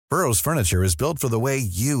Burrow's furniture is built for the way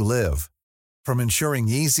you live. From ensuring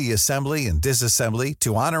easy assembly and disassembly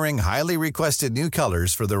to honoring highly requested new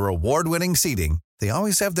colors for their award-winning seating, they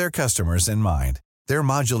always have their customers in mind. Their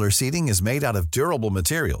modular seating is made out of durable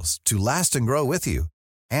materials to last and grow with you.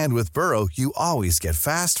 And with Burrow, you always get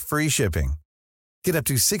fast, free shipping. Get up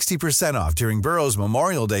to 60% off during Burrow's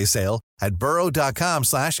Memorial Day sale at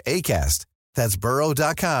burrow.com/ACAST. That's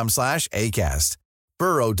burrow.com/ACAST.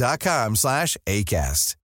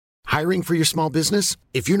 burrow.com/ACAST. Hiring for your small business?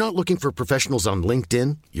 If you're not looking for professionals on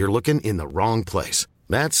LinkedIn, you're looking in the wrong place.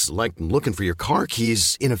 That's like looking for your car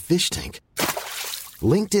keys in a fish tank.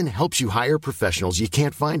 LinkedIn helps you hire professionals you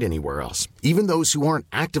can't find anywhere else, even those who aren't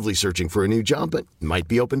actively searching for a new job but might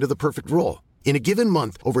be open to the perfect role. In a given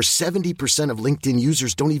month, over 70% of LinkedIn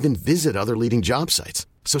users don't even visit other leading job sites.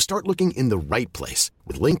 So start looking in the right place.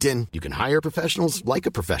 With LinkedIn, you can hire professionals like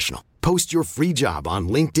a professional. Post your free job on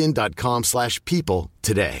linkedin.com/people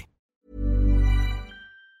today.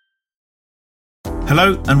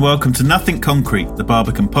 Hello and welcome to Nothing Concrete, the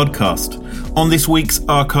Barbican podcast. On this week's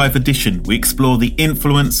archive edition, we explore the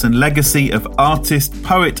influence and legacy of artist,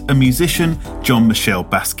 poet and musician Jean-Michel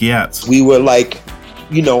Basquiat. We were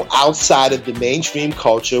outside of the mainstream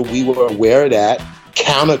culture. We were aware of that.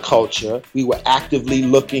 Counterculture. We were actively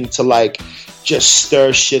looking to just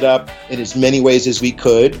stir shit up in as many ways as we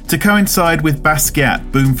could. To coincide with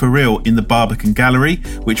Basquiat Boom for Real in the Barbican Gallery,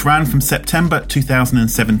 which ran from September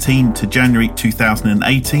 2017 to January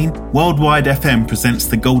 2018, Worldwide FM presents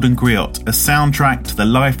The Golden Griot, a soundtrack to the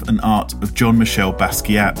life and art of Jean-Michel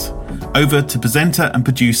Basquiat. Over to presenter and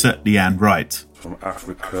producer Leanne Wright. From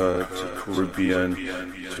Africa to Caribbean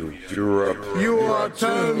to Europe. You are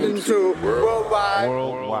turned into worldwide.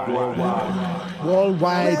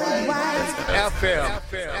 FM.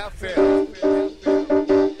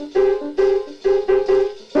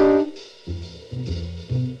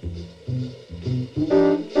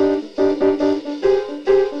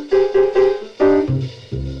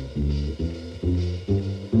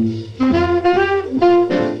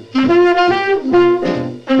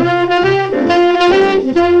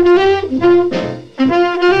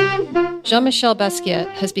 Jean-Michel Basquiat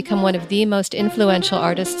has become one of the most influential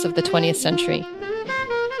artists of the 20th century.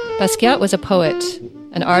 Basquiat was a poet,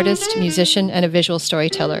 an artist, musician, and a visual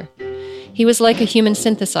storyteller. He was like a human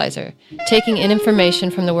synthesizer, taking in information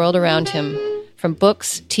from the world around him, from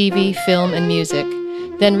books, TV, film, and music,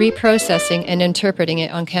 then reprocessing and interpreting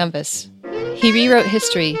it on canvas. He rewrote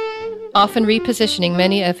history, often repositioning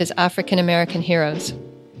many of his African-American heroes.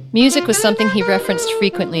 Music was something he referenced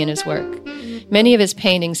frequently in his work. Many of his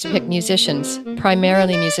paintings depict musicians,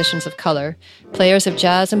 primarily musicians of color, players of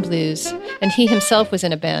jazz and blues, and he himself was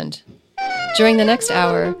in a band. During the next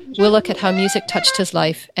hour, we'll look at how music touched his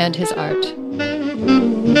life and his art.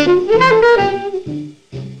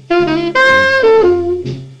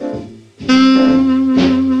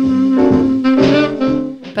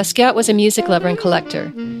 Basquiat was a music lover and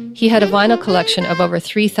collector. He had a vinyl collection of over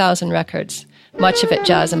 3,000 records, much of it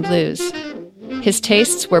jazz and blues. His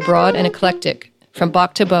tastes were broad and eclectic, from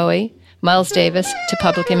Bach to Bowie, Miles Davis to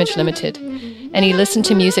Public Image Limited, and he listened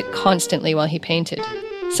to music constantly while he painted,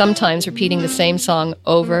 sometimes repeating the same song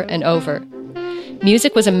over and over.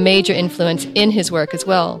 Music was a major influence in his work as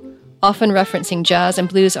well, often referencing jazz and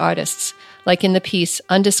blues artists, like in the piece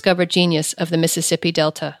Undiscovered Genius of the Mississippi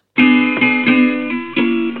Delta.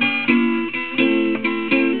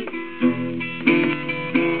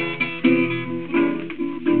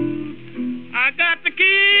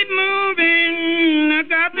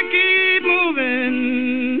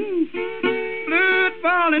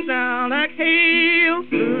 Down like hail,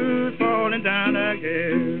 blues falling down like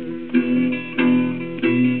hail.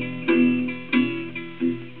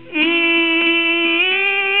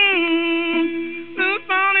 Blues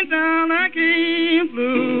falling down like hail,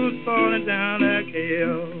 blues falling down like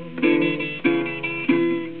hail.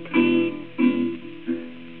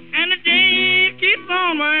 And the day keeps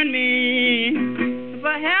on wearing me. It's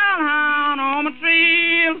a hellhound on my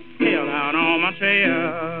trail, hellhound on my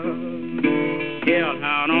trail.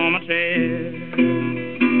 Hellhound on my trail.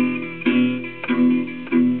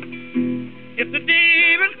 It's the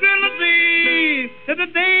day of Christmas Eve. It's the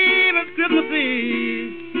day of Christmas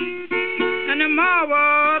Eve. And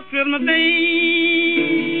tomorrow's Christmas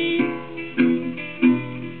Day.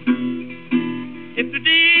 It's the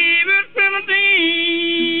day of Christmas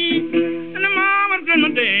Eve. And tomorrow's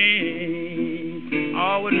Christmas Day.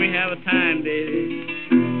 Oh, wouldn't we have a time, baby?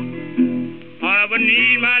 I would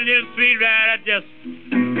need my little sweet rider just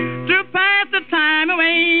to pass the time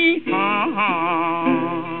away. To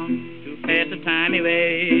pass the time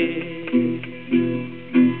away.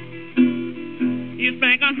 You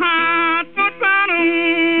think I'm hot foot bottom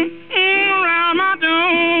around my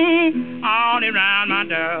door, all around my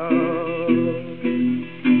door.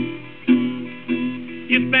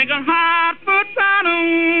 You spank a hot foot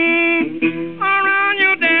bottom around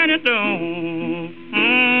your daddy's door.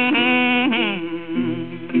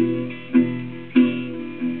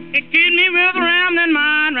 It keeps me with rambling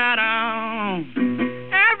mind right on.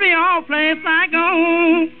 Every old place I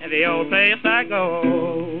go, every old place I go.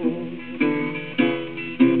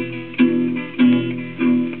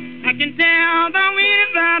 I can tell the wind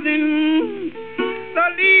is rising, the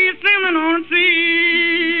leaves trembling on the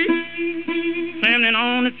tree, trembling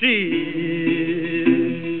on the tree.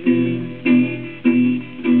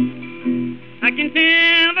 I can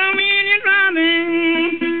tell the wind is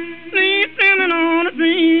rising, leaves trembling on the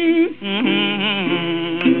tree.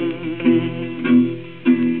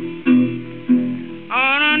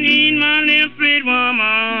 All I need, my little sweet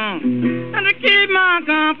woman, and to keep my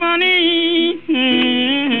company.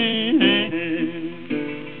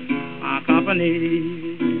 My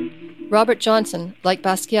company. Robert Johnson, like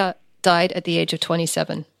Basquiat, died at the age of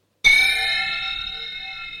 27.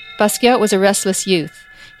 Basquiat was a restless youth.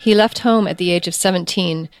 He left home at the age of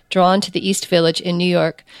 17, drawn to the East Village in New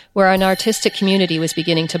York, where an artistic community was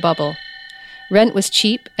beginning to bubble. Rent was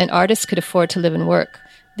cheap, and artists could afford to live and work.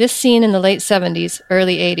 This scene in the late 70s,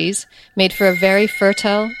 early 80s, made for a very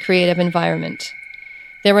fertile, creative environment.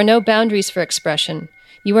 There were no boundaries for expression.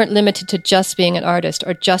 You weren't limited to just being an artist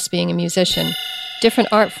or just being a musician.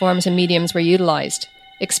 Different art forms and mediums were utilized.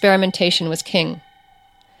 Experimentation was king.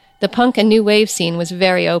 The punk and new wave scene was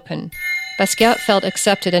very open. Basquiat felt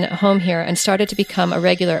accepted and at home here and started to become a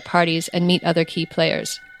regular at parties and meet other key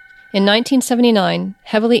players. In 1979,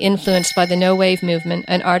 heavily influenced by the no-wave movement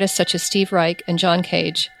and artists such as Steve Reich and John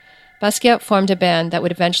Cage, Basquiat formed a band that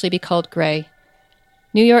would eventually be called Grey.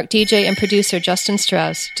 New York DJ and producer Justin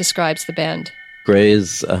Strauss describes the band.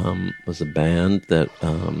 Grey's was a band that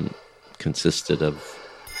consisted of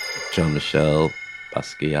Jean-Michel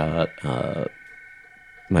Basquiat,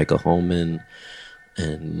 Michael Holman,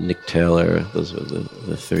 and Nick Taylor. Those were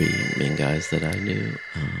the three main guys that I knew.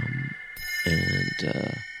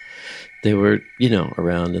 They were,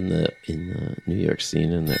 around in the New York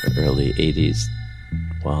scene in the early 80s.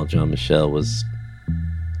 While Jean-Michel was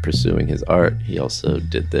pursuing his art, he also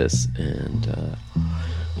did this, and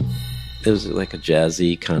it was like a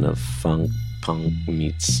jazzy kind of funk, punk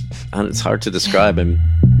meets... It's hard to describe.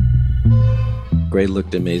 Grey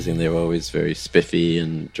looked amazing. They were always very spiffy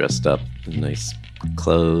and dressed up in nice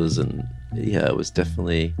clothes, and yeah, it was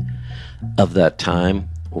definitely of that time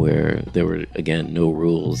where there were, again, no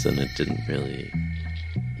rules and it didn't really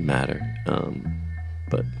matter.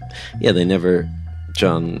 But yeah, they never...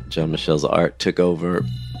 Jean-Michel's art took over,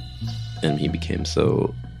 and he became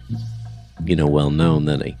so, well known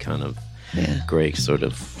that he kind of... Yeah. Grey sort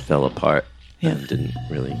of fell apart and didn't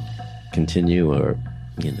really continue, or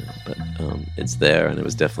but it's there, and it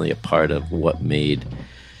was definitely a part of what made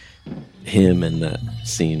him and that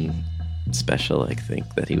scene special. I think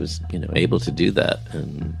that he was able to do that,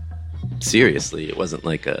 and seriously, it wasn't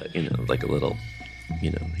like a like a little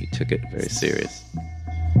he took it very serious.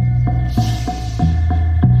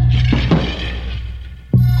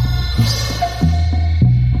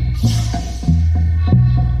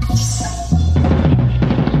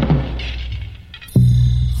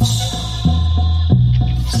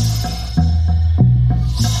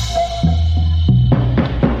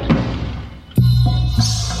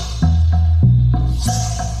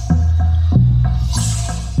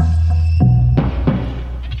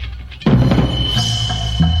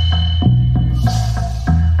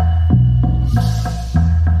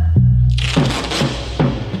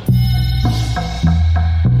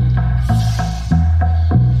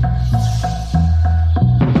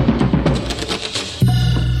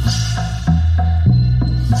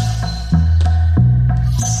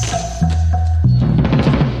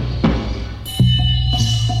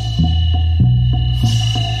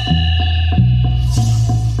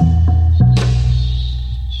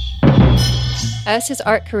 As his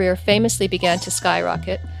art career famously began to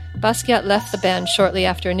skyrocket, Basquiat left the band shortly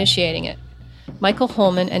after initiating it. Michael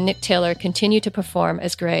Holman and Nick Taylor continue to perform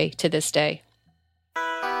as Grey to this day.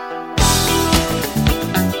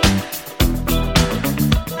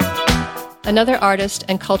 Another artist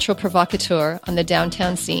and cultural provocateur on the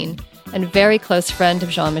downtown scene, and very close friend of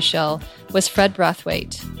Jean-Michel, was Fred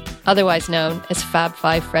Brathwaite, otherwise known as Fab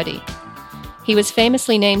Five Freddy. He was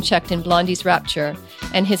famously name-checked in Blondie's Rapture,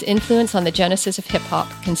 and his influence on the genesis of hip-hop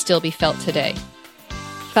can still be felt today.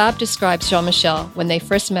 Fab describes Jean-Michel when they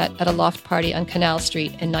first met at a loft party on Canal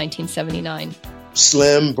Street in 1979.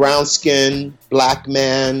 slim, brown skin, black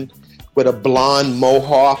man with a blonde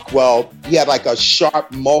mohawk. Well, he had like a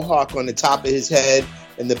sharp mohawk on the top of his head,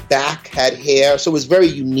 and the back had hair. So it was very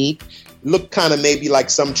unique. It looked kind of maybe like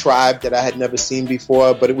some tribe that I had never seen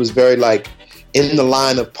before, but it was very like in the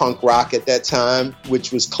line of punk rock at that time,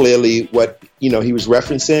 which was clearly what, he was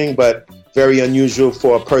referencing, but very unusual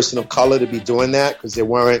for a person of color to be doing that, because there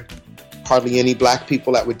weren't hardly any black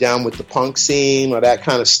people that were down with the punk scene or that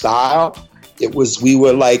kind of style. We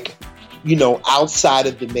were like, outside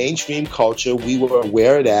of the mainstream culture. We were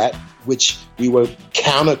aware of that, which we were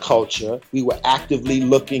counterculture. We were actively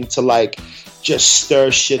looking to like just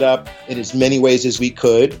stir shit up in as many ways as we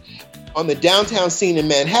could. On the downtown scene in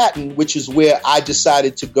Manhattan, which is where I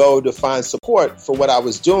decided to go to find support for what I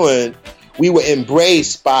was doing, we were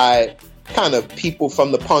embraced by kind of people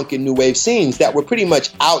from the punk and new wave scenes that were pretty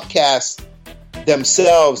much outcasts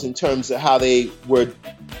themselves in terms of how they were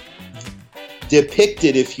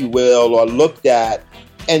depicted, if you will, or looked at.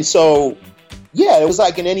 And so, yeah, it was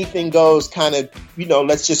like an anything goes kind of,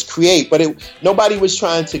 let's just create. But nobody was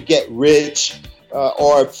trying to get rich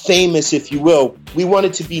or famous, if you will. We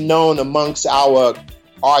wanted to be known amongst our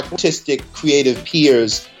artistic, creative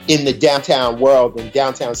peers in the downtown world and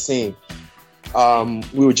downtown scene.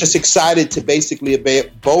 We were just excited to basically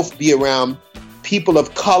both be around people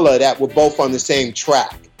of color that were both on the same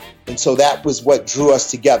track. And so that was what drew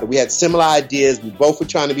us together. We had similar ideas. We both were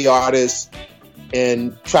trying to be artists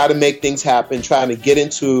and try to make things happen, trying to get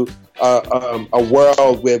into a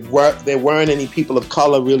world where there weren't any people of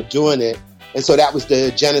color really doing it. And so that was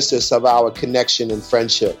the genesis of our connection and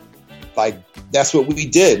friendship. Like, that's what we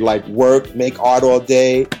did, like work, make art all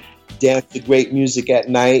day, dance to great music at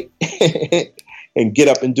night, and get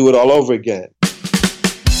up and do it all over again.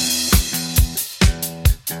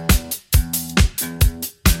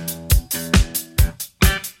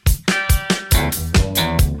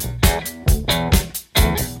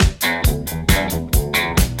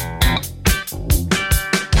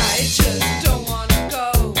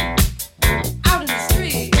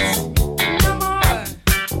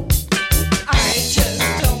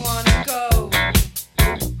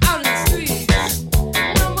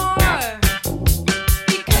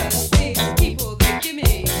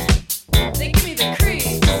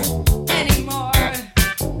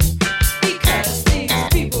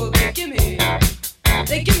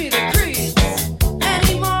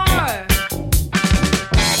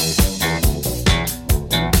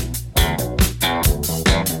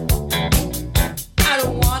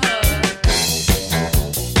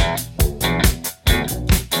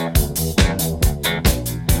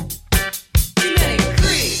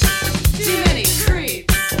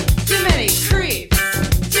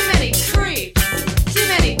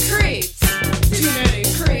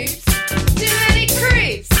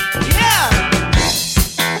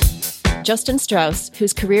 Justin Strauss,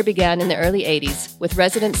 whose career began in the early 80s with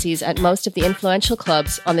residencies at most of the influential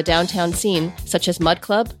clubs on the downtown scene, such as Mud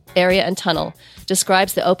Club, Area, and Tunnel,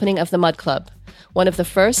 describes the opening of the Mud Club, one of the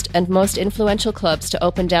first and most influential clubs to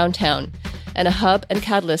open downtown, and a hub and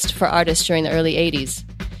catalyst for artists during the early 80s.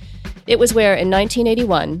 It was where, in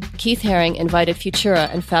 1981, Keith Haring invited Futura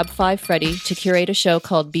and Fab Five Freddy to curate a show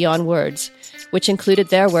called Beyond Words, which included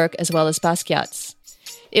their work as well as Basquiat's.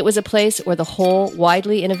 It was a place where the whole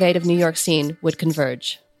widely innovative New York scene would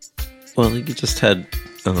converge. Well, you just had,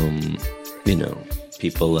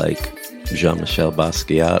 people like Jean-Michel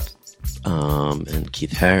Basquiat and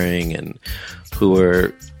Keith Haring, and who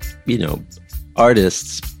were,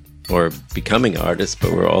 artists or becoming artists,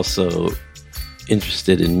 but were also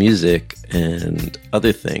interested in music and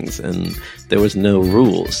other things. And there was no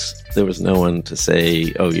rules. There was no one to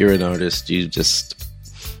say, oh, you're an artist, you just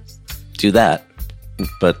do that.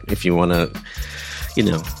 But if you want to,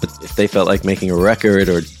 but if they felt like making a record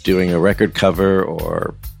or doing a record cover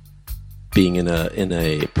or being in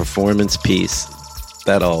a performance piece,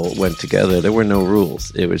 that all went together. There were no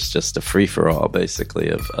rules. It was just a free for all, basically,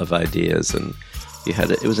 of ideas. And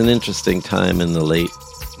it was an interesting time in the late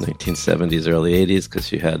 1970s, early 80s,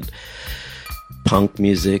 because you had punk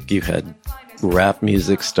music, you had rap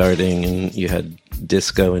music starting, and you had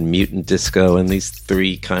disco and mutant disco, and these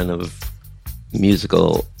three kind of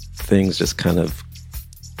musical things just kind of,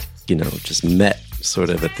 just met sort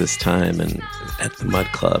of at this time and at the Mud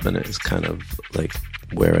Club, and it was kind of like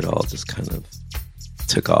where it all just kind of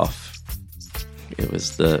took off. It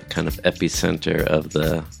was the kind of epicenter of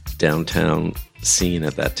the downtown scene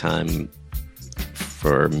at that time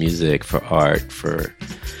for music, for art, for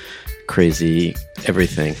crazy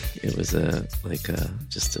everything. It was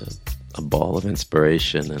just a ball of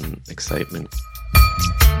inspiration and excitement.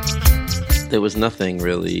 There was nothing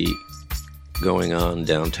really going on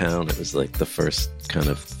downtown. It was like the first kind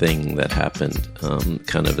of thing that happened,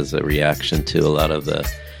 kind of as a reaction to a lot of the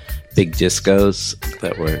big discos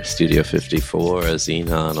that were Studio 54,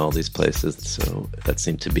 Xenon, all these places. So that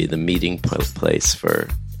seemed to be the meeting place for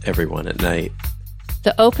everyone at night.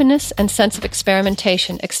 The openness and sense of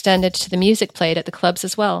experimentation extended to the music played at the clubs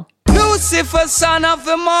as well. Lucifer, son of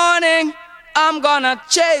the morning, I'm gonna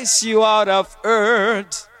chase you out of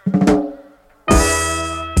earth.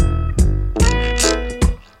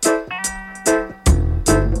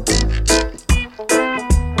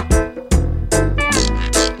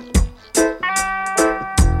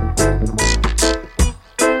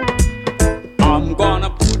 I'm gonna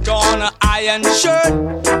put on an iron shirt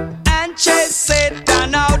and chase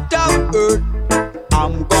Satan out of earth.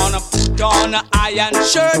 I'm gonna put on an iron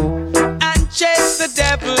shirt and chase the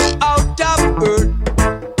devil out of earth.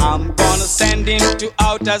 I'm gonna send him to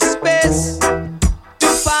outer space to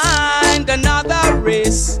find another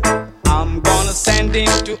race. I'm gonna send him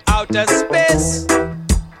to outer space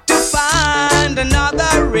to find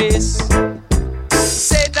another race.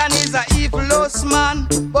 Satan is a evilous man,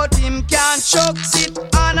 but him can't choke it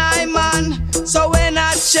on I man. So when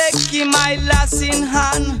I check him, I lass in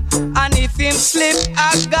hand, and if him slip,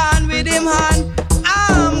 I gone with him hand.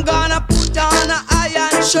 I'm gonna put on an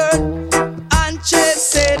iron shirt and chase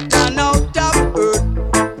Satan out of earth.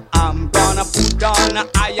 I'm gonna put on an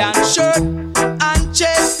iron shirt and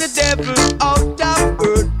chase the devil out of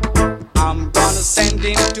earth. I'm gonna send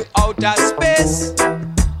him to outer space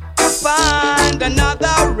to find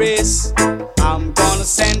another race. I'm gonna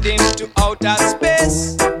send him to outer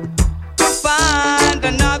space to find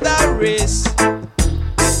another race.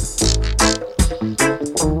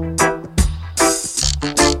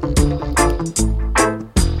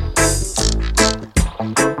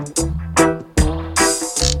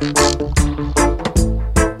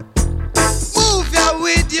 Move ya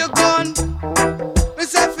with your gun,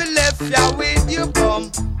 myself left ya with your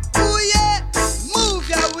bum. Ooh yeah, move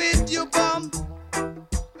ya with your bum.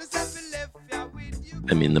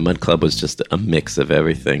 I mean, the Mud Club was just a mix of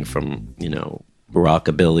everything from, you know,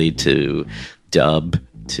 rockabilly to dub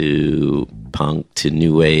to punk to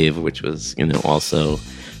new wave, which was, you know, also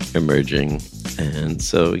emerging. And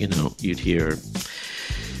so, you know, you'd hear,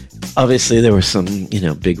 obviously there were some, you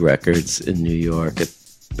know, big records in New York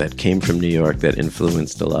that came from New York that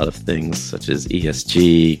influenced a lot of things, such as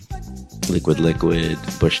ESG, Liquid Liquid,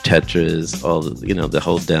 Bush Tetras, all the, you know, the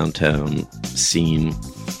whole downtown scene.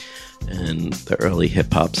 And the early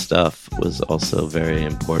hip-hop stuff was also very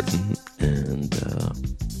important. And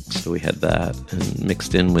so we had that and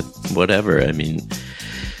mixed in with whatever. I mean,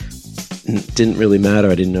 it didn't really matter.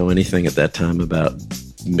 I didn't know anything at that time about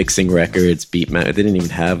mixing records, beat I didn't even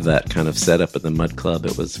have that kind of setup at the Mud Club.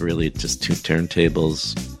 It was really just two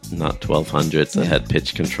turntables, not 1200s that had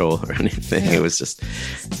pitch control or anything. Yeah. It was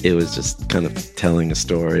just kind of telling a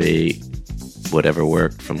story. Whatever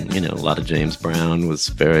worked from, you know, a lot of James Brown was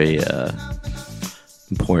very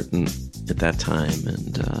important at that time.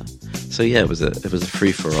 And so, yeah, it was a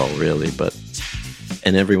free-for-all, really.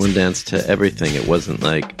 And everyone danced to everything. It wasn't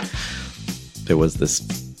like there was this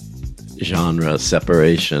genre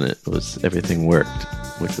separation. It was everything worked,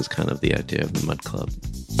 which was kind of the idea of the Mud Club.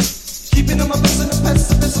 Keeping them up in the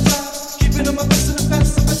past, keeping them up in the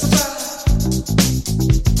past.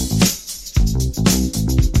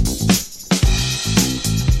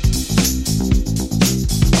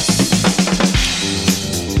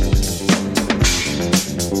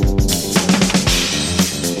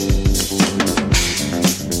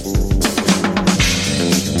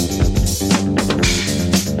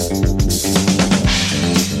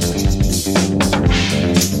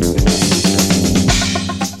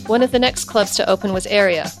 One of the next clubs to open was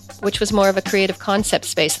Area, which was more of a creative concept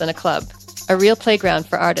space than a club, a real playground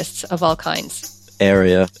for artists of all kinds.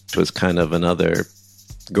 Area was kind of another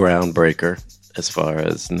groundbreaker as far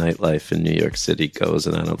as nightlife in New York City goes,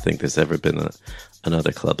 and I don't think there's ever been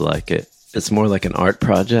another club like it. It's more like an art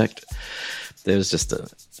project. There's just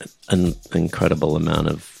an incredible amount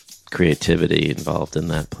of creativity involved in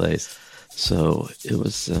that place. So it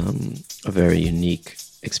was a very unique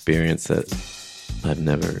experience that I've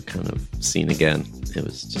never kind of seen again. It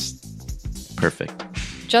was just perfect.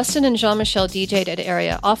 Justin and Jean-Michel DJ'd at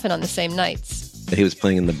Area often on the same nights. He was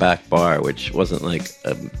playing in the back bar, which wasn't like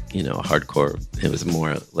a hardcore. It was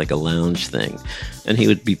more like a lounge thing. And he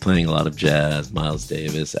would be playing a lot of jazz, Miles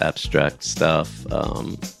Davis, abstract stuff, a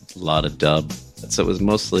lot of dub. So it was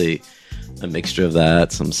mostly a mixture of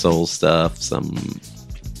that, some soul stuff, some,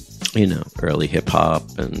 early hip hop.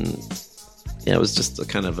 And yeah, it was just a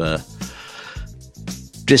kind of a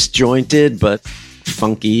disjointed but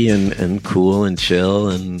funky and cool and chill,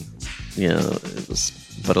 and you know, it was,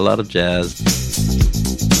 but a lot of jazz.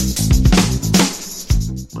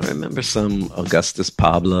 I remember some Augustus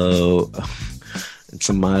Pablo and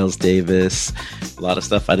some Miles Davis, a lot of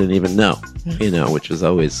stuff I didn't even know, you know, which was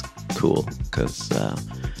always cool because,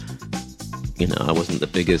 you know, I wasn't the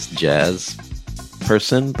biggest jazz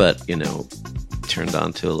person, but, you know, turned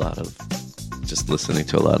on to a lot of, just listening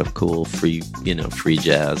to a lot of cool free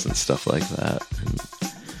jazz and stuff like that. And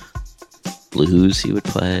blues he would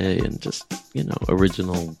play, and just, you know,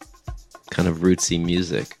 original kind of rootsy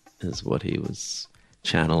music is what he was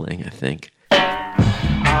channeling, I think.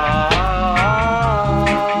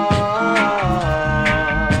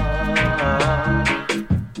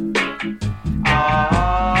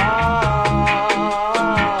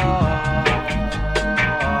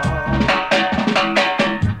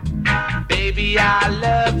 Baby, I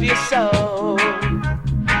love you so,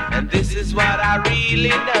 and this is what I really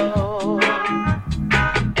know.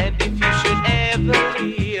 And if you should ever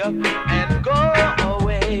leave and go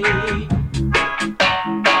away,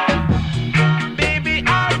 baby,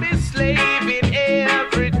 I'll be slaving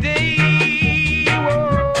every day.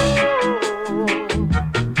 Whoa.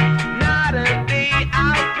 Not a day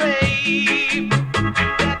I'll pray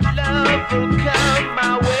that love will come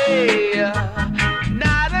my way.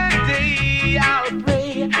 Not a day I'll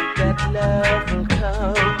pray that love will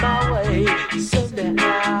come my way.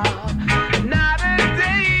 Somehow, not a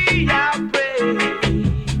day I'll pray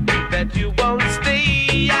that you won't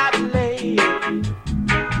stay out late.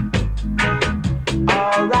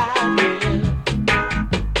 All right,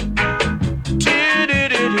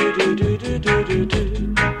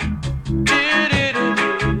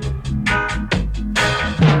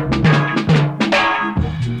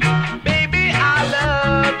 baby, I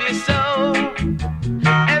love you so,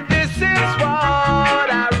 and this is what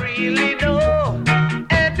I really know.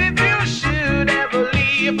 And if you should ever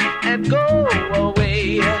leave and go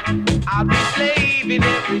away, I'll be slaving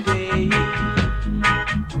every day.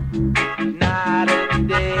 Night and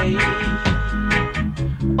day.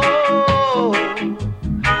 Oh,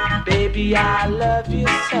 baby, I love you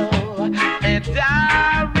so, and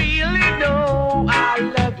I really know I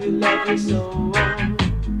love you so.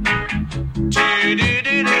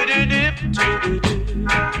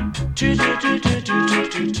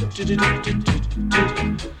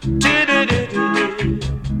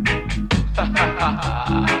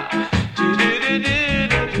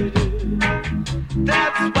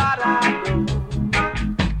 That's what I know.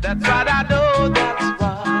 That's what I know. That's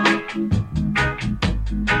what.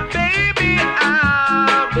 Baby,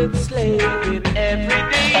 I've been slaving every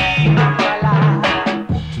day of my life.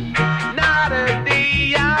 Not a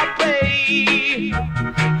day I pray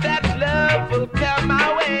that love will come my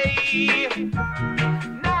way.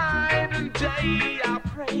 Night and day I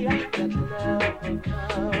pray that love will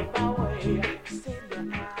come my way.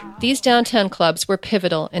 These downtown clubs were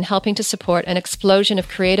pivotal in helping to support an explosion of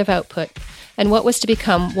creative output and what was to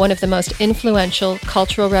become one of the most influential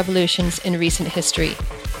cultural revolutions in recent history,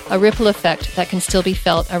 a ripple effect that can still be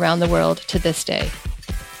felt around the world to this day.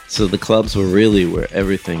 So the clubs were really where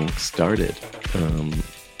everything started,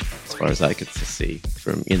 as far as I could see.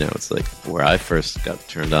 From, you know, it's like where I first got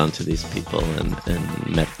turned on to these people and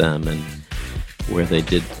met them, and where they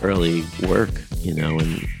did early work, you know,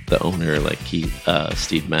 and the owner, like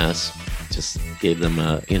Steve Mass, just gave them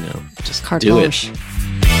a, you know, just Carte do blanche. it.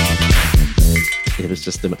 It was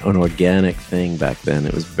just an organic thing back then.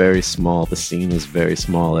 It was very small. The scene was very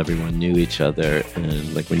small. Everyone knew each other.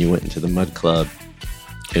 And like when you went into the Mud Club,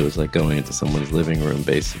 it was like going into someone's living room,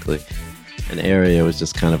 basically. An area was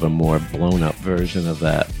just kind of a more blown up version of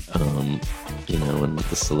that, you know, and with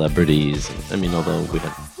the celebrities. I mean, although we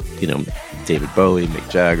had, you know, David Bowie, Mick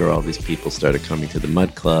Jagger, all these people started coming to the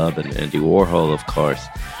Mud Club, and Andy Warhol, of course.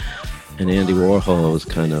 And Andy Warhol was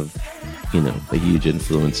kind of, you know, a huge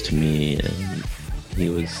influence to me, and he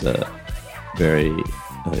was very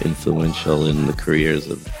influential in the careers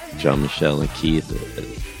of Jean-Michel and Keith,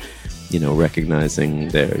 you know, recognizing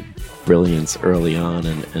their brilliance early on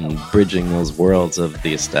and bridging those worlds of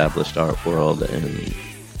the established art world and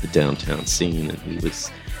the downtown scene. And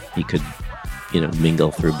he could, you know,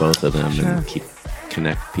 mingle through both of them and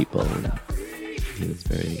connect people. And he was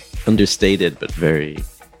very understated, but very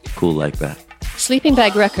cool like that. Sleeping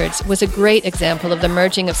Bag Records was a great example of the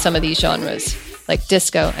merging of some of these genres, like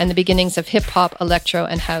disco and the beginnings of hip-hop, electro,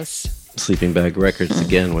 and house. Sleeping Bag Records,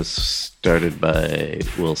 again, was started by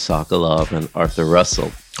Will Sokolov and Arthur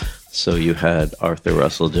Russell. So you had Arthur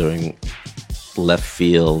Russell doing left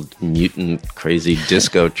field, mutant, crazy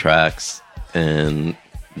disco tracks, and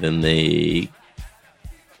then they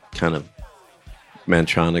kind of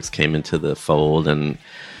Mantronix came into the fold and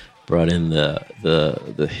brought in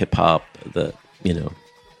the hip hop, the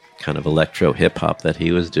kind of electro hip hop that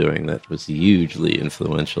he was doing, that was hugely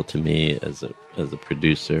influential to me as a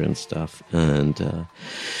producer and stuff. And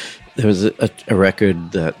there was a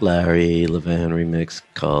record that Larry Levan remixed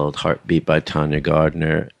called Heartbeat by Tanya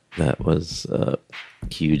Gardner that was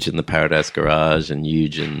huge in the Paradise Garage and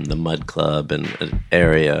huge in the Mud Club and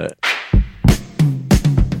area.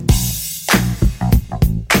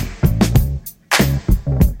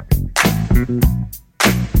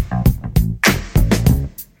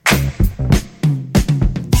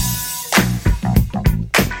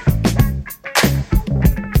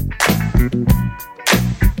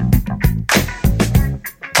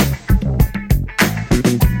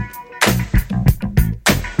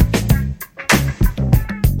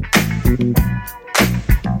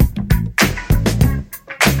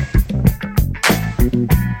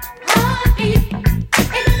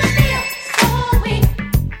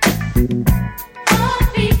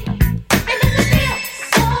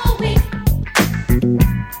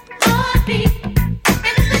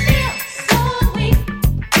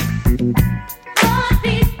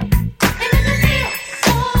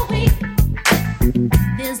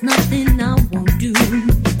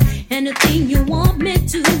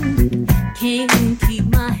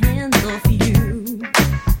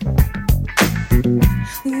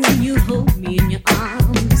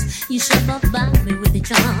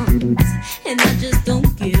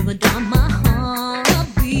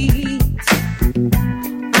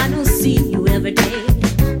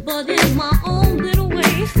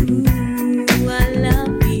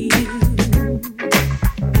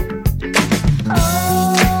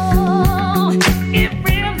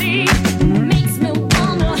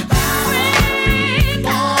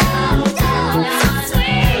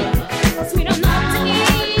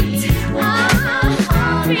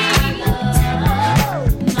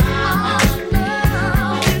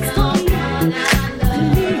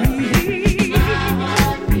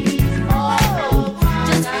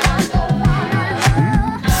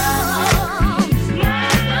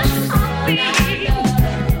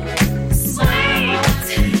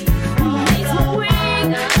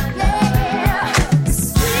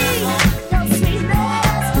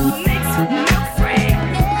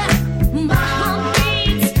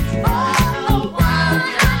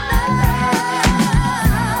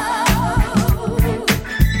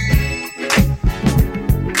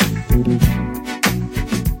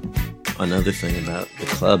 Another thing about the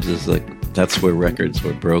clubs is like that's where records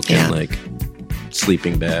were broken, like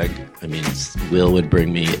Sleeping Bag. I mean, Will would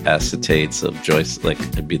bring me acetates of Joyce, like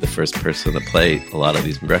I'd be the first person to play a lot of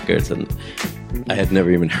these records, and I had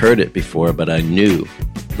never even heard it before, but I knew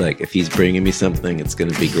like if he's bringing me something, it's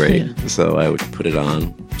going to be great. So I would put it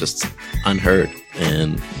on just unheard.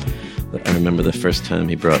 And I remember the first time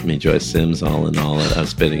he brought me Joyce Sims, All in All. I was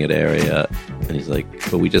spinning at Area, and he's like,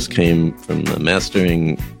 "But we just came from the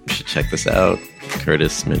mastering. You should check this out."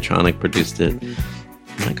 Curtis Mantronic produced it.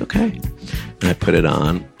 I'm like, okay. And I put it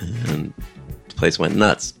on, and the place went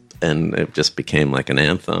nuts, and it just became like an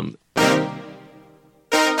anthem.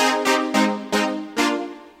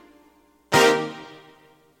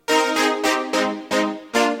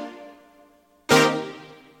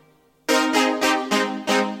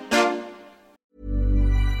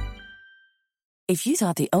 If you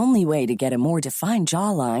thought the only way to get a more defined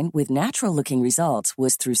jawline with natural-looking results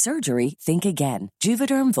was through surgery, think again.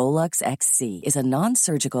 Juvederm Volux XC is a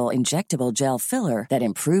non-surgical injectable gel filler that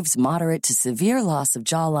improves moderate to severe loss of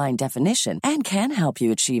jawline definition and can help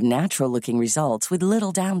you achieve natural-looking results with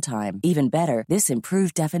little downtime. Even better, this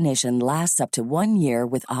improved definition lasts up to 1 year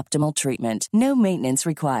with optimal treatment. No maintenance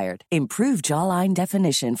required. Improve jawline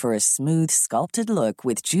definition for a smooth, sculpted look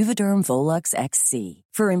with Juvederm Volux XC.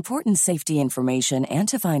 For important safety information and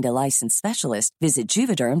to find a licensed specialist, visit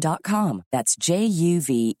Juvederm.com. That's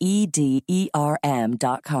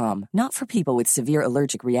JUVEDERM.com. Not for people with severe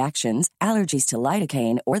allergic reactions, allergies to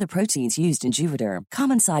lidocaine, or the proteins used in Juvederm.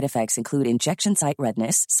 Common side effects include injection site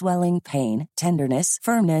redness, swelling, pain, tenderness,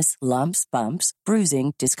 firmness, lumps, bumps,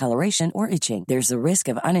 bruising, discoloration, or itching. There's a risk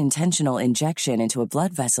of unintentional injection into a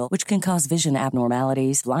blood vessel, which can cause vision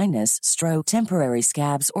abnormalities, blindness, stroke, temporary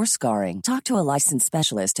scabs, or scarring. Talk to a licensed specialist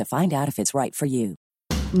to find out if it's right for you.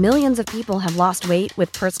 Millions of people have lost weight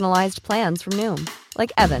with personalized plans from Noom.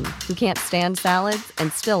 Like Evan, who can't stand salads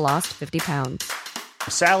and still lost 50 pounds.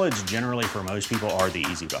 Salads generally for most people are the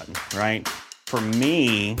easy button, right? For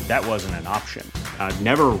me, that wasn't an option. I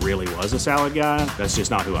never really was a salad guy. That's just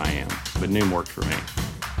not who I am. But Noom worked for me.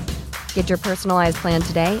 Get your personalized plan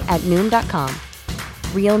today at Noom.com.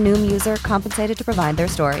 Real Noom user compensated to provide their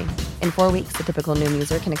story. In 4 weeks, the typical Noom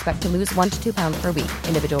user can expect to lose 1 to 2 pounds per week.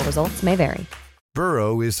 Individual results may vary.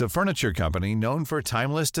 Burrow is a furniture company known for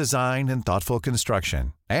timeless design and thoughtful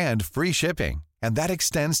construction and free shipping, and that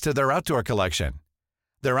extends to their outdoor collection.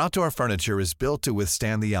 Their outdoor furniture is built to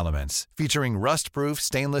withstand the elements, featuring rust-proof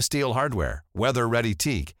stainless steel hardware, weather-ready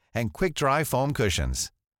teak, and quick-dry foam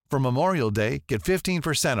cushions. For Memorial Day, get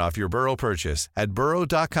 15% off your Burrow purchase at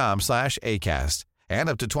burrow.com/acast and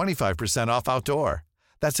up to 25% off outdoor.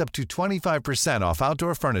 That's up to 25% off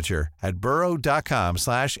outdoor furniture at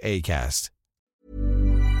burrow.com/acast.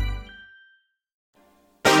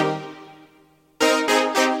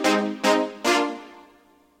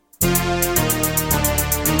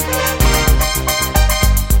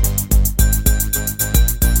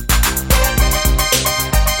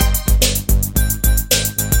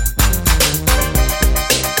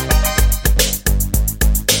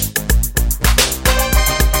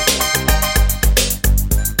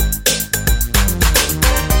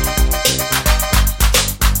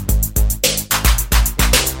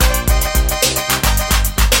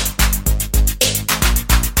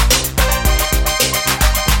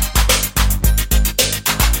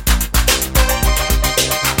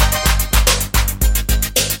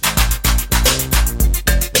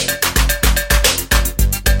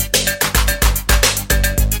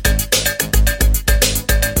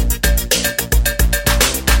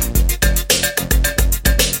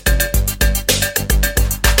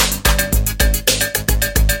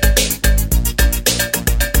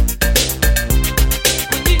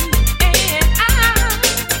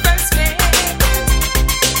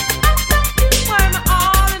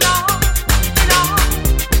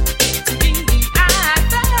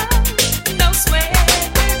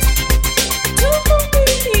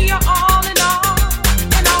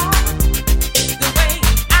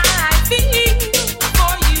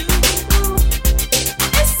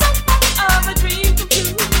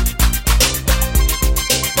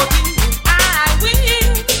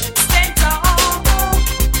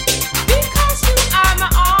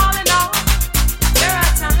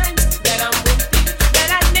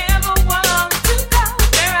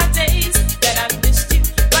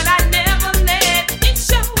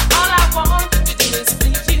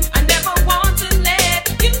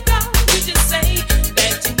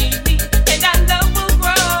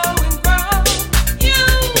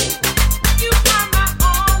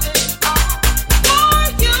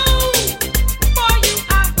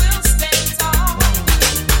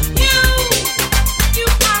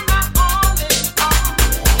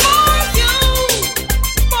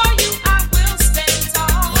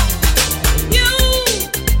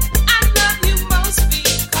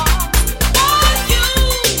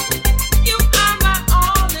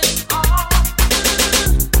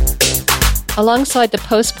 Alongside the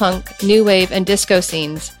post-punk, new wave, and disco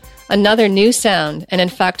scenes, another new sound, and in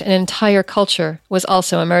fact an entire culture, was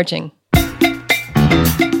also emerging.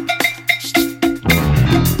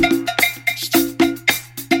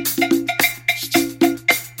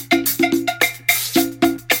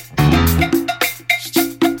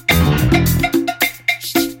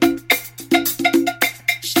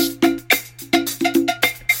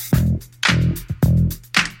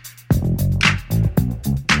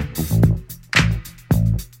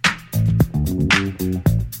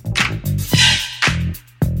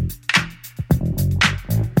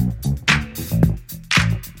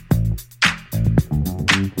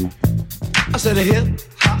 To the hip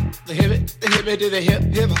hop, the hip to the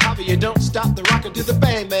hip hop. You don't stop the rocker to the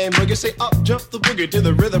bang bang boogie. Say up jump the boogie to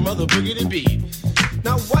the rhythm of the boogie to beat.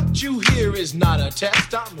 Now what you hear is not a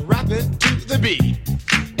test. I'm rapping to the beat,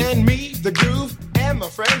 and me, the groove, and my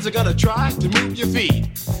friends are gonna try to move your feet.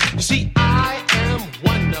 You see, I am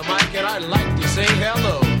Wonder Mike, and I like to say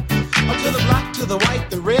hello. Up to the black, to the white,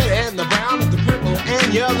 the red, and the brown, the purple,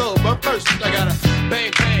 and yellow. But first, I gotta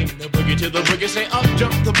bang, bang, the boogie to the boogie. Say up,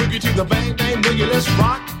 jump the boogie to the bang, bang, boogie. Let's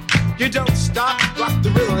rock. You don't stop, rock the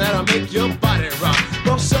rhythm that'll make your body rock.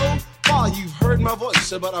 Well, so far you've heard my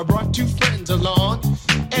voice, but I brought two friends along.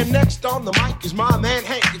 And next on the mic is my man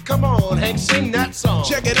Hank. Come on, Hank, sing that song.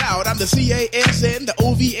 Check it out, I'm the CASN, the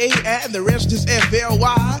OVA, and the rest is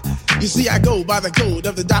FLY. You see, I go by the code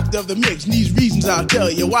of the doctor of the mix, and these reasons I'll tell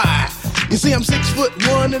you why. You see, I'm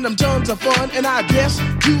 6'1", and I'm tons of fun, and I dress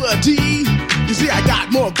to a T. You see, I got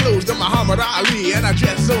more clothes than Muhammad Ali, and I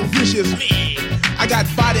dress so viciously. I got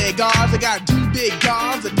bodyguards, I got two big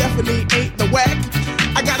cars that definitely ain't the whack.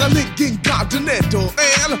 I got a Lincoln Continental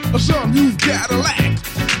and some new Cadillac.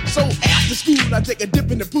 So after school, I take a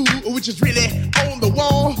dip in the pool, which is really on the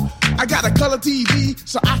wall. I got a color TV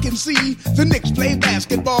so I can see the Knicks play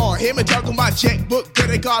basketball. Hear me talking my checkbook, that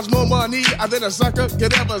it costs more money than a sucker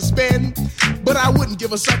could ever spend. But I wouldn't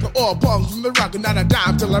give a sucker or a punk from the rock and not a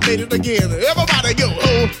dime till I made it again. Everybody go,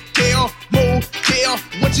 hotel, motel,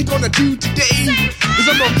 what you gonna do today? Cause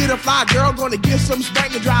I'm gonna get a fly girl, gonna get some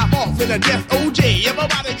spank and drive off in a death OJ.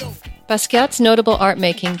 Everybody go. Basquiat's notable art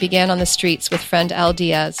making began on the streets with friend Al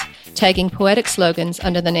Diaz, tagging poetic slogans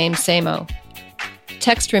under the name Samo.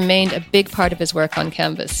 Text remained a big part of his work on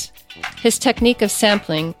canvas. His technique of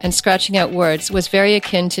sampling and scratching out words was very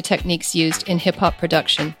akin to techniques used in hip-hop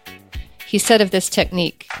production. He said of this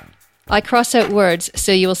technique, "I cross out words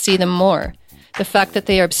so you will see them more. The fact that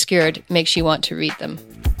they are obscured makes you want to read them."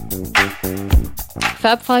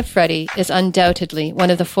 Fab Five Freddy is undoubtedly one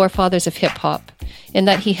of the forefathers of hip-hop, in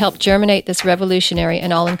that he helped germinate this revolutionary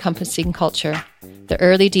and all-encompassing culture. The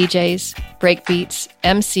early DJs, breakbeats,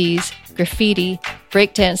 MCs, graffiti,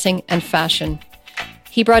 breakdancing, and fashion.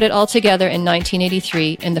 He brought it all together in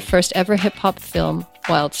 1983 in the first ever hip-hop film,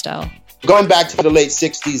 Wild Style. Going back to the late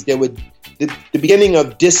 60s, the beginning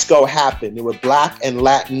of disco happened. There were black and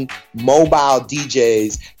Latin mobile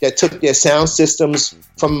DJs that took their sound systems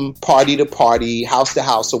from party to party, house to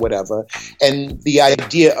house or whatever. And the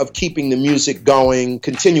idea of keeping the music going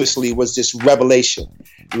continuously was this revelation.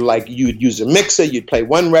 Like you'd use a mixer, you'd play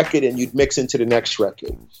one record and you'd mix into the next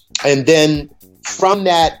record. And then from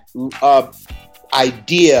that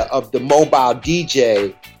idea of the mobile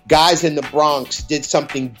DJ, guys in the Bronx did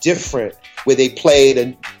something different where they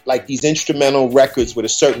played like these instrumental records with a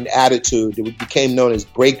certain attitude that became known as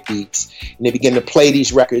breakbeats. And they began to play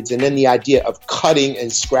these records. And then the idea of cutting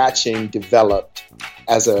and scratching developed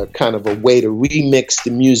as a kind of a way to remix the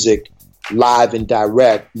music live and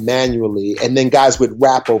direct manually. And then guys would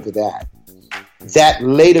rap over that. That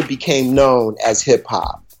later became known as hip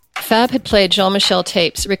hop. Fab had played Jean-Michel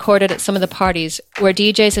tapes recorded at some of the parties where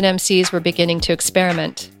DJs and MCs were beginning to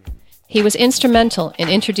experiment. He was instrumental in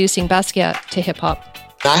introducing Basquiat to hip-hop.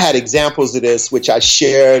 I had examples of this, which I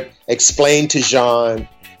shared, explained to Jean,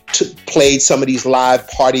 played some of these live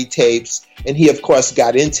party tapes, and he, of course,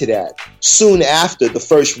 got into that. Soon after, the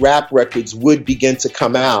first rap records would begin to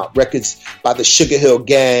come out, records by the Sugar Hill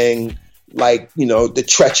Gang, like, the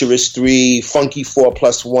Treacherous Three, Funky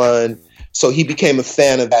 4+1. So he became a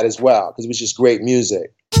fan of that as well, because it was just great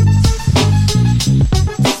music.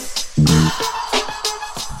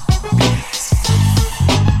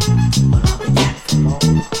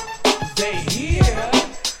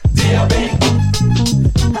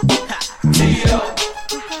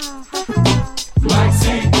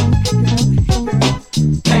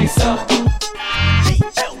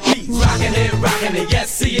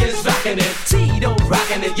 Yes, he is rocking it. Tito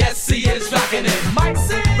rocking it. Yes, he is rocking it. Mike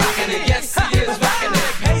C rocking it. Yes, he is rocking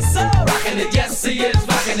it. Peso rocking it. Yes, he is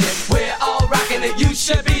rocking it. We're all rocking it. You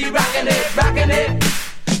should be rocking it. Rocking it.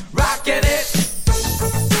 Rocking it.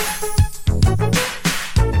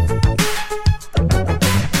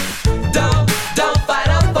 Don't fight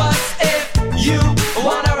up us if you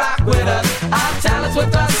wanna rock with us. Our talents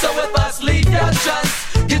with us, so with us, leave your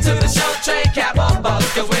trust. Get to the show, train, cap on bus,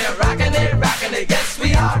 'cause we're rocking it, rocking it. Yes,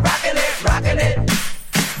 we are rocking it, rocking it,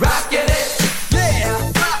 rocking it. Yeah.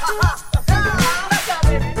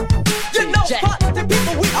 You know what, the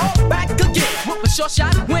people, we all back again with a short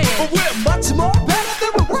shot win. But we're much more better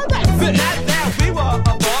than we were back then. Not that we were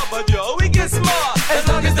above, but yo, we get smart. As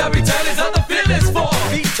long as the return is of the feelings for.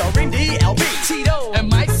 Featuring DLB, Tito, and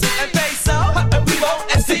Mike C, and Peso, and we won't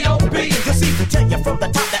SCOB. You see, we tell you from the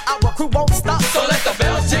top that our crew won't stop. So let the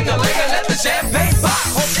bells jingle and let the champagne pop.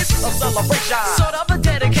 Oh, it's a celebration, sort of a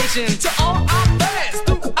dedication to all our fans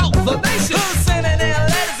throughout the nation. Who's sending their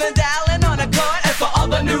letters and dialing on a card, and for all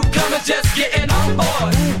the newcomers just getting on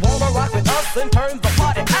board. Who wanna rock with us and turn the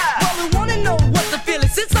party out? Well, we wanna know what the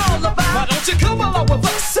feelings it's all about. Why don't you come along with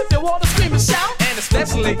us if you wanna scream and shout? And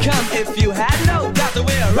especially come if you had no doubt that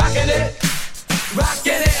we're rocking it,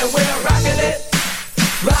 and we're rocking it,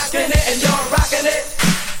 and you're rocking it.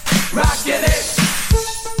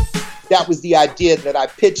 That was the idea that I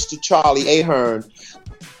pitched to Charlie Ahern,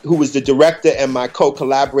 who was the director and my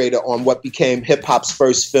co-collaborator on what became hip-hop's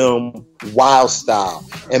first film, Wild Style.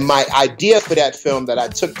 And my idea for that film that I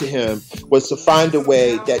took to him was to find a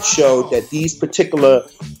way that showed that these particular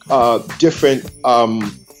different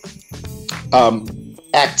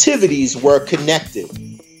activities were connected.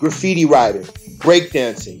 Graffiti writing,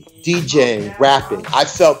 breakdancing, DJing, rapping. I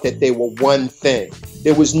felt that they were one thing.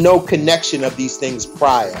 There was no connection of these things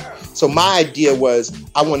prior. So my idea was,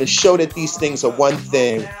 I want to show that these things are one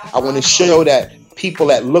thing. I want to show that people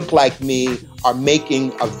that look like me are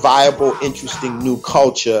making a viable, interesting new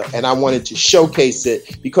culture, and I wanted to showcase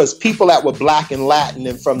it because people that were black and Latin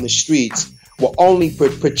and from the streets were only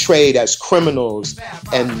portrayed as criminals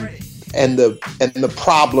and the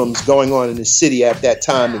problems going on in the city at that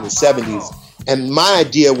time in the 70s. And my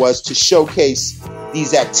idea was to showcase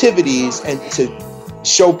these activities and to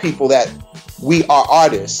show people that we are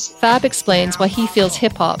artists. Fab explains why he feels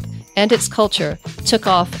hip-hop and its culture took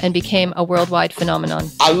off and became a worldwide phenomenon.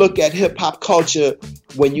 I look at hip-hop culture,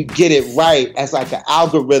 when you get it right, as like an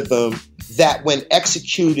algorithm that when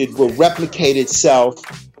executed will replicate itself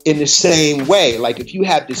in the same way. Like if you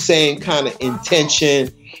have the same kind of intention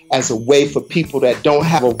as a way for people that don't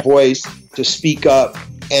have a voice to speak up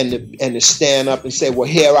and to stand up and say, well,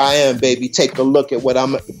 here I am, baby. Take a look at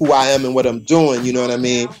who I am and what I'm doing. You know what I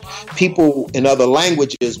mean? People in other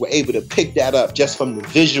languages were able to pick that up just from the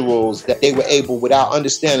visuals that they were able, without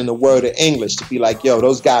understanding the word of English, to be like, yo,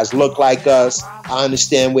 those guys look like us. I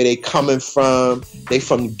understand where they coming from. They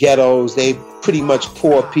from ghettos. They pretty much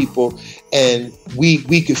poor people. And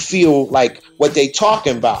we could feel like what they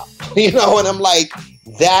talking about, you know? And I'm like,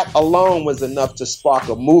 that alone was enough to spark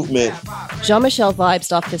a movement. Jean-Michel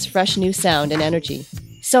vibes off this fresh new sound and energy.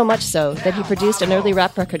 So much so that he produced an early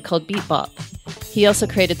rap record called Beat Bop. He also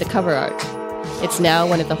created the cover art. It's now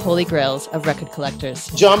one of the holy grails of record collectors.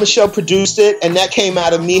 Jean-Michel produced it, and that came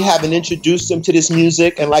out of me having introduced him to this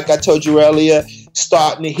music. And like I told you earlier,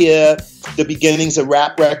 starting to hear the beginnings of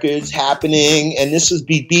rap records happening. And this was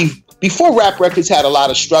before rap records had a lot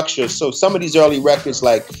of structure. So some of these early records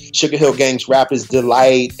like Sugar Hill Gang's Rapper's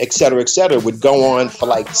Delight, et cetera, would go on for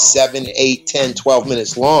like 7, 8, 10, 12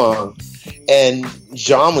 minutes long. And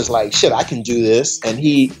Jean was like, shit, I can do this. And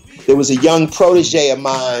there was a young protege of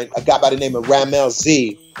mine, a guy by the name of Ramel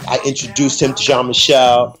Z. I introduced him to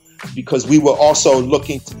Jean-Michel because we were also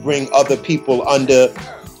looking to bring other people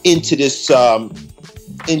into this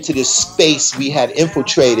space we had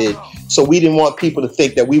infiltrated. So we didn't want people to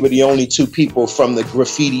think that we were the only two people from the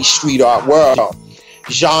graffiti street art world.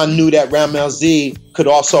 Jean knew that Ramel Z could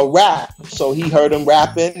also rap. So he heard him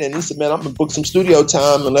rapping and he said, man, I'm going to book some studio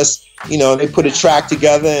time and they put a track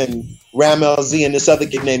together, and Ramel Z and this other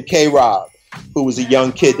kid named K-Rob, who was a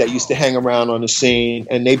young kid that used to hang around on the scene.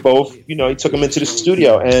 And they both, he took him into the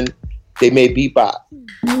studio and they made Beat Bop.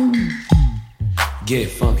 Get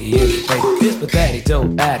funky is the place. This pathetic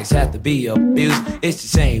dope addicts have to be abused. It's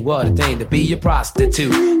just ain't what a thing to be a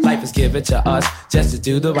prostitute. Life is given to us just to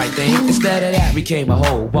do the right thing. Instead of that, we came a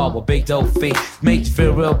whole wall with big dope fiend. Makes you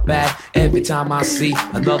feel real bad every time I see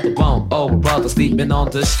another bum or a brother sleeping on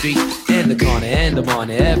the street, in the corner, in the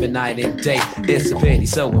morning, every night and day. It's a pity,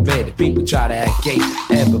 so admit it. People try to act gay.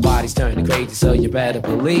 Everybody's turning crazy, so you better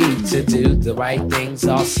believe to do the right things.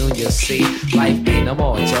 All soon you'll see life ain't no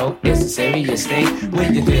more a joke. It's a serious thing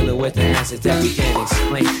when you're dealing with the answers that we can't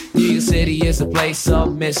explain. New York City is a place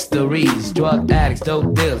of mysteries. Drug addicts,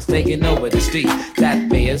 dope dealers taking over the street.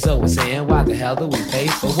 That payers always saying, why the hell do we pay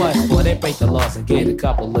for what? Well, they break the laws and get a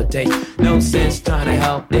couple of days. No sense trying to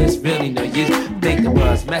help, there's really no use. Think the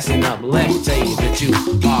world's messing up, let me tell you the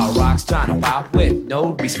truth. All rocks trying to pop with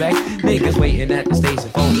no respect. Niggas waiting at the station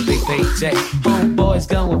for the big paycheck. Homeboys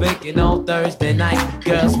going baking on Thursday night.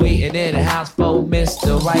 Girls waiting in the house for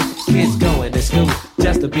Mr. Right. Kids going to school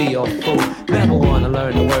just to be a fool. Never wanna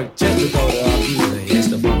learn to work just to go to a view. It's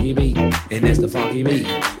the funky beat, and it's the funky beat,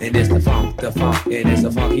 and it's the funk, and it's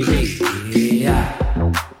the funky beat. Yeah.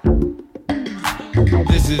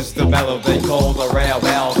 This is the mellow they call the rail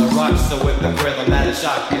bell. The run, so with the rhythm that a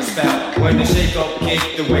shock can spell. When the shake up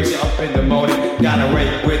kick that wakes you up in the morning, gotta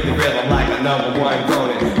rate with the rhythm like a #1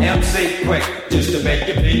 Ronin. MC quick, just to make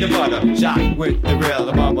you peanut butter. Shock with the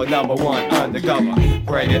rhythm, I'm a #1 undercover.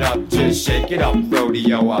 Break it up, just shake it up,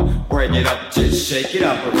 rodeo. Break it up, just shake it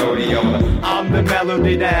up, rodeo. I'm the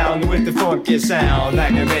melody down with the funky sound that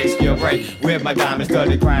can make you break with my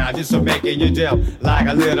diamond-studded crown. Just so making you dip like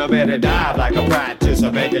a little bit of dive, like a just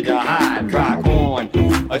a making you high, rock on to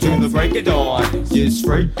the break of dawn. Just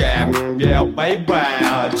freakin', yeah, baby.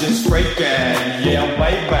 Just freakin', yeah,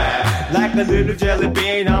 baby. Like a little jelly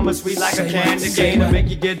bean, I'm a sweet like a candy cane to make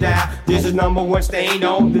you get down. This is #1 stain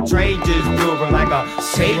on the tray, just grooving like a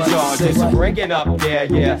stage jaw. Just bring it up,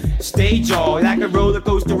 yeah. Stage jaw, like a roller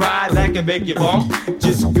coaster ride, that can make you bump.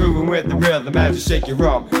 Just grooving with the rhythm as you shake your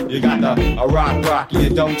rump. You got the rock, you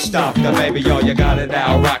don't stop. The baby, yo, you got it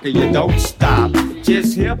now, rock, you don't stop.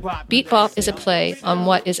 Beat Bop is a play on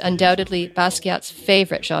what is undoubtedly Basquiat's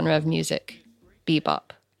favorite genre of music,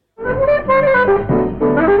 bebop.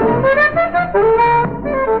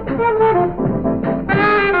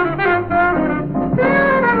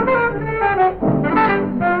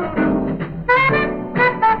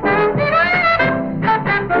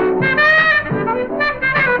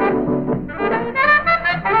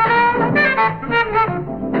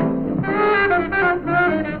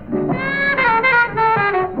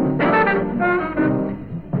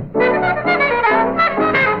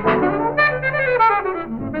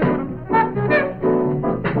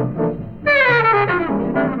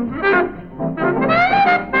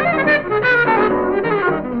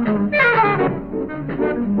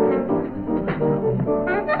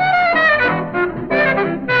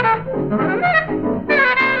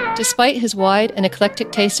 Despite his wide and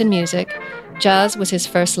eclectic taste in music, jazz was his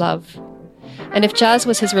first love. And if jazz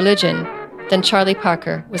was his religion, then Charlie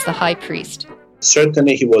Parker was the high priest.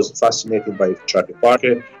 Certainly he was fascinated by Charlie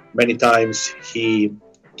Parker. Many times he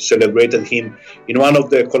celebrated him in one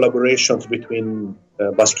of the collaborations between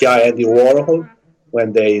Basquiat and Andy Warhol,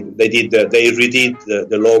 when they redid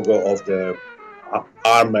the logo of the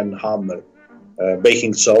Arm & Hammer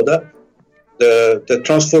baking soda. The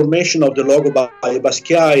transformation of the logo by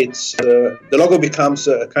Basquiat, the logo becomes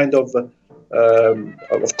a kind of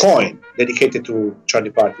coin dedicated to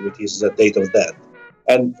Charlie Parker with his date of death.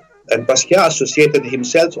 And Basquiat associated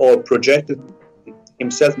himself or projected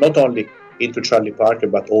himself not only into Charlie Parker,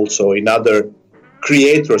 but also in other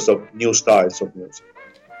creators of new styles of music.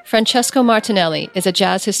 Francesco Martinelli is a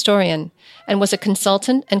jazz historian and was a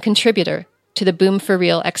consultant and contributor to the Boom for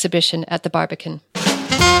Real exhibition at the Barbican.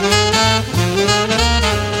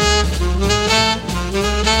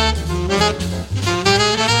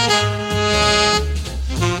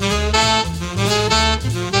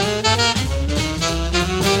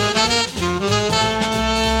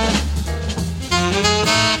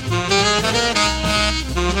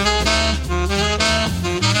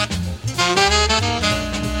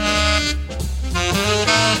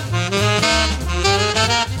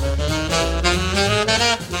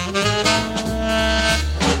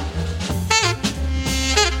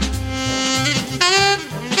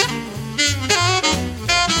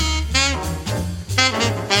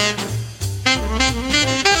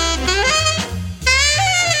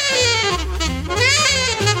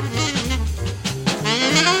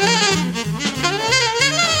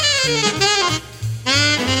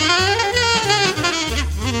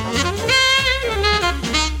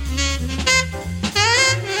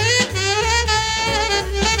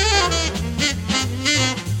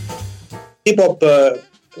 Bebop,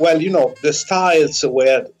 the styles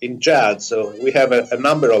were in jazz, so we have a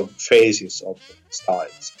number of phases of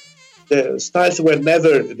styles. The styles were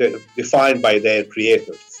never defined by their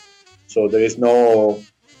creators. So there is no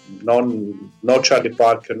Charlie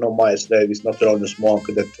Parker, no Miles Davis, not Thelonious Monk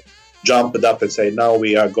that jumped up and say, now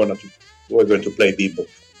we're going to play bebop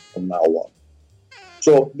from now on.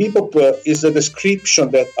 So bebop is a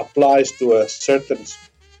description that applies to a certain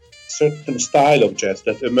style of jazz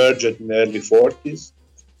that emerged in the early 40s,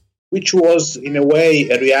 which was in a way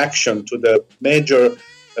a reaction to the major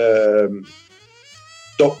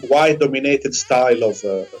white-dominated style of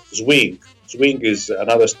swing. Swing is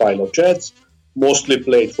another style of jazz, mostly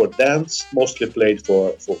played for dance, mostly played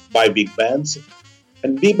by big bands.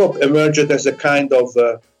 And bebop emerged as a kind of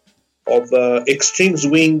extreme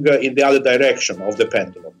swing in the other direction of the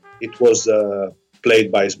pendulum. It was played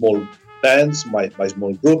by small bands, by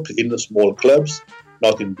small groups, in small clubs,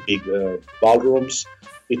 not in big ballrooms.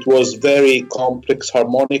 It was very complex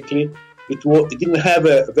harmonically. It didn't have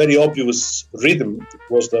a very obvious rhythm. It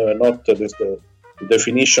was the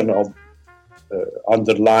definition of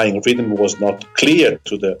underlying rhythm was not clear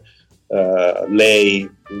to the lay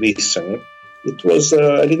listener. It was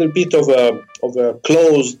a little bit of a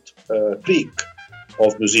closed clique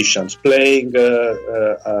of musicians playing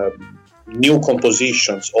new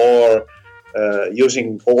compositions or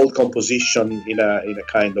using old composition in a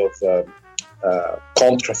kind of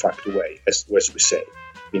contrafact way, as we say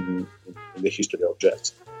in the history of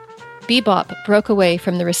jazz. Bebop broke away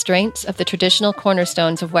from the restraints of the traditional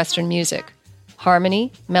cornerstones of Western music: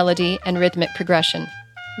 harmony, melody, and rhythmic progression.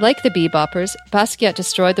 Like the beboppers, Basquiat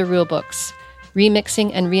destroyed the rulebooks,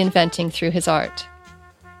 remixing and reinventing through his art.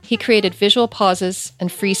 He created visual pauses and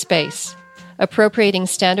free space, appropriating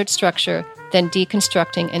standard structure, then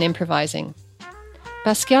deconstructing and improvising.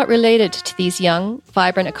 Basquiat related to these young,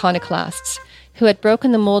 vibrant iconoclasts who had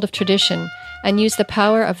broken the mold of tradition and used the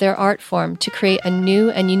power of their art form to create a new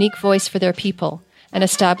and unique voice for their people and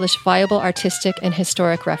establish viable artistic and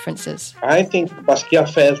historic references. I think Basquiat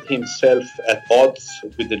felt himself at odds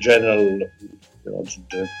with the general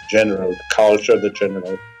culture, the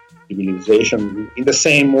general civilization, in the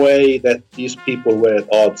same way that these people were at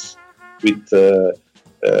odds with their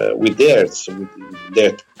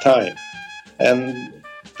time, and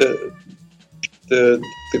the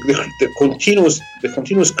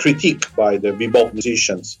continuous critique by the bebop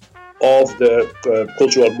musicians of the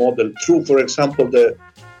cultural model through, for example, the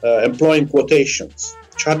employing quotations.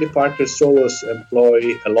 Charlie Parker saw us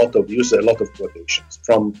use a lot of quotations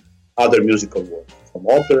from other musical works, from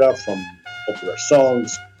opera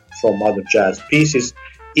songs, from other jazz pieces,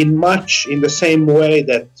 in the same way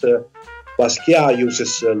that Basquiat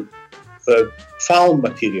uses found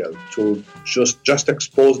material to just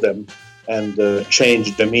expose them and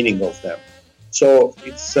change the meaning of them. So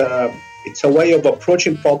it's It's a way of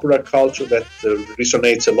approaching popular culture that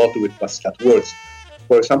resonates a lot with Basquiat words.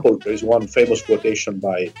 For example, there is one famous quotation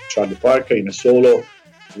by Charlie Parker in a solo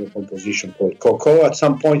in a composition called Coco. At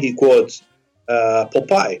some point he quotes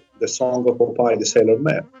Popeye, the song of Popeye the Sailor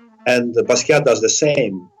Man. And Basquiat does the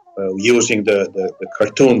same, using the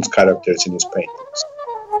cartoon characters in his paintings.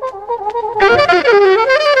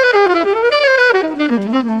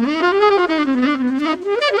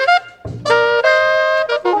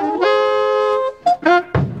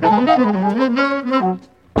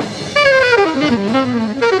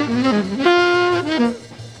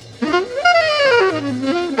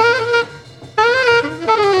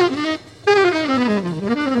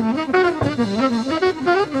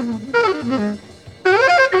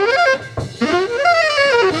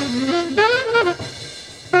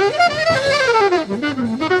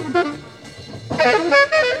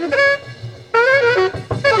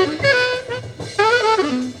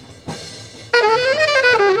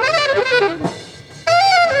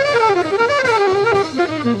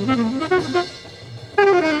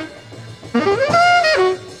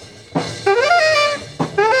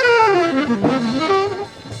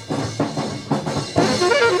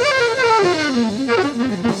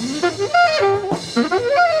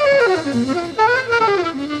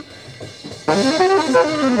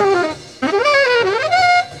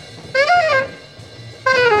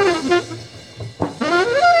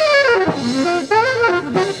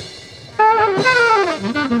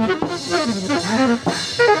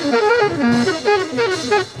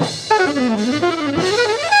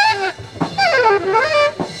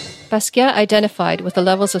 Basquiat identified with the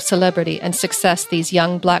levels of celebrity and success these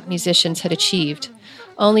young black musicians had achieved,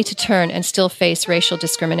 only to turn and still face racial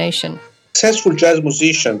discrimination. Successful jazz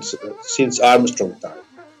musicians since Armstrong time,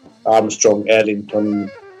 Armstrong, Ellington,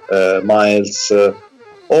 Miles,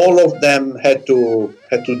 all of them had to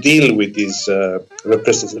deal with these they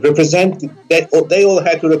all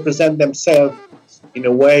had to represent themselves in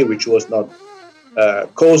a way which was not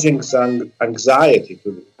causing some anxiety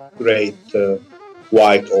to great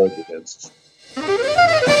white audiences.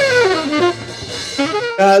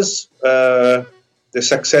 As the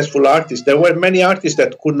successful artists, there were many artists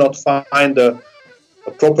that could not find a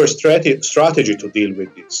proper strategy to deal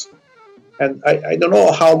with this. And I don't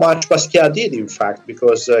know how much Basquiat did, in fact,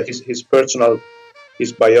 because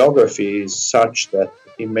his biography is such that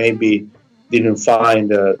he maybe didn't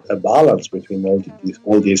find a balance between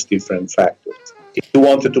all these different factors. If he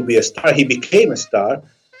wanted to be a star, he became a star.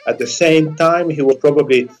 At the same time, he was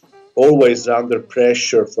probably always under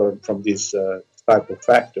pressure from these type of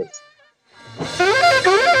factors.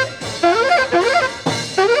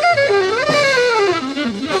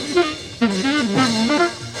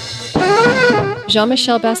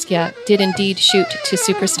 Jean-Michel Basquiat did indeed shoot to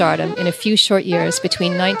superstardom in a few short years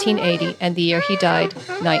between 1980 and the year he died,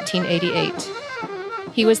 1988.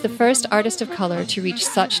 He was the first artist of color to reach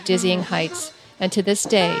such dizzying heights, and to this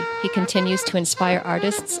day, he continues to inspire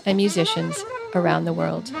artists and musicians around the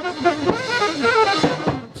world.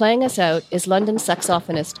 Playing us out is London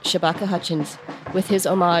saxophonist Shabaka Hutchins with his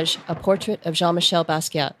homage, A Portrait of Jean-Michel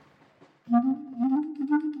Basquiat.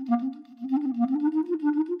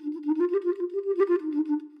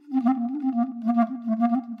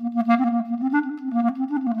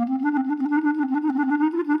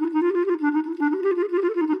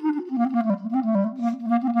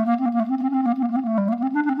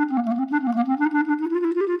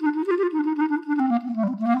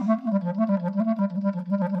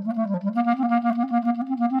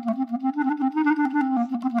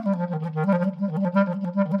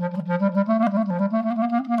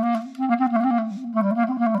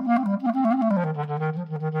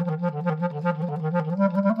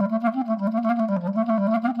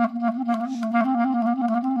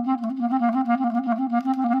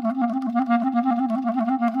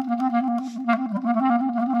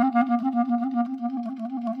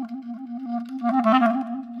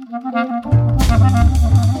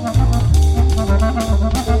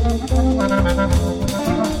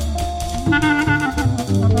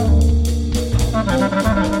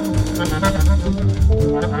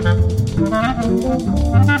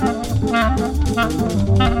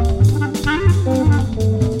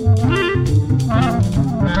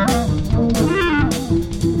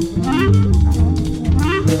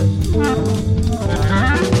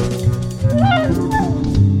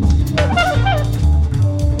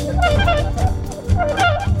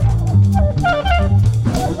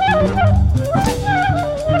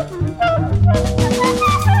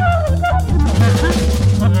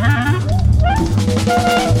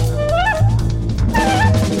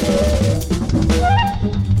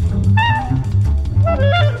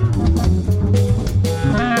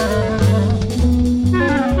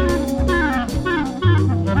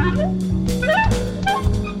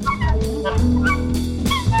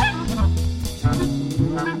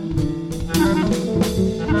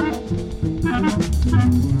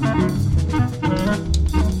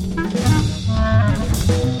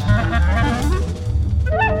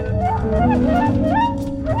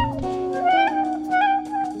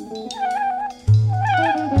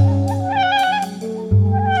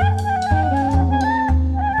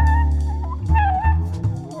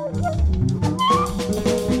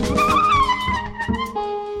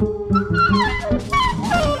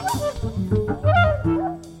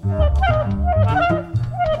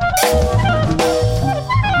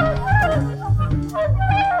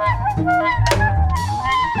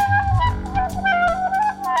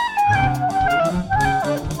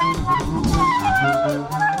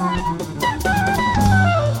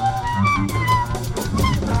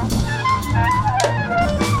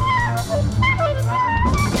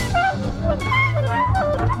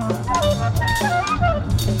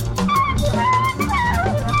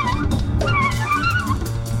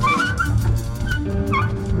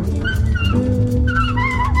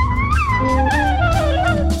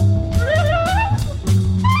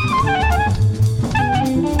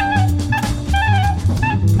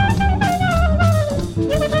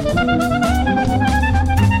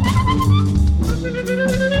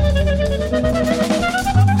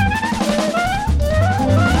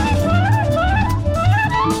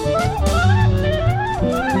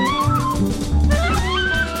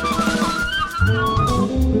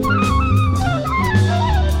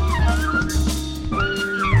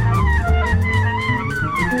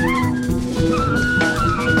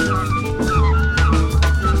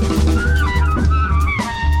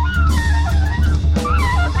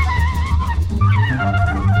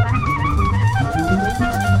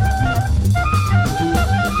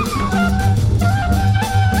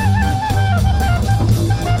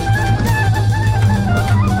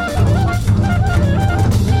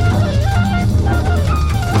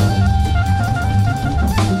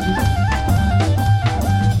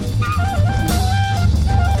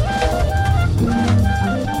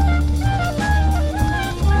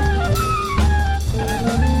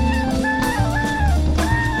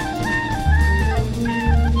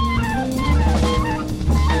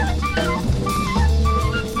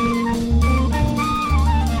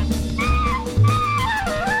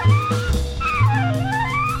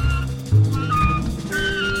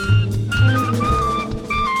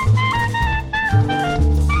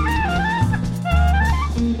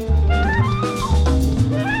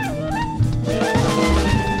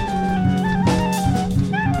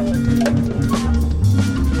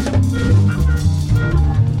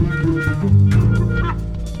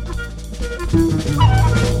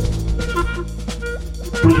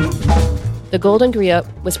 The Golden Griot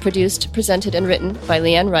was produced, presented, and written by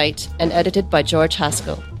Leanne Wright and edited by George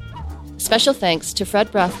Haskell. Special thanks to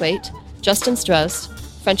Fred Brathwaite, Justin Strauss,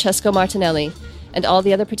 Francesco Martinelli, and all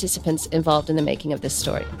the other participants involved in the making of this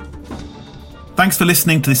story. Thanks for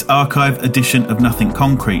listening to this archive edition of Nothing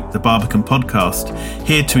Concrete, the Barbican podcast,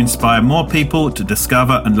 here to inspire more people to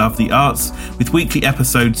discover and love the arts with weekly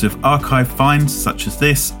episodes of archive finds such as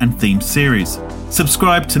this and theme series.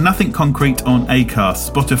 Subscribe to Nothing Concrete on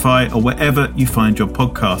Acast, Spotify, or wherever you find your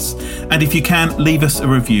podcasts. And if you can, leave us a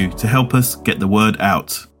review to help us get the word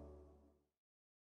out.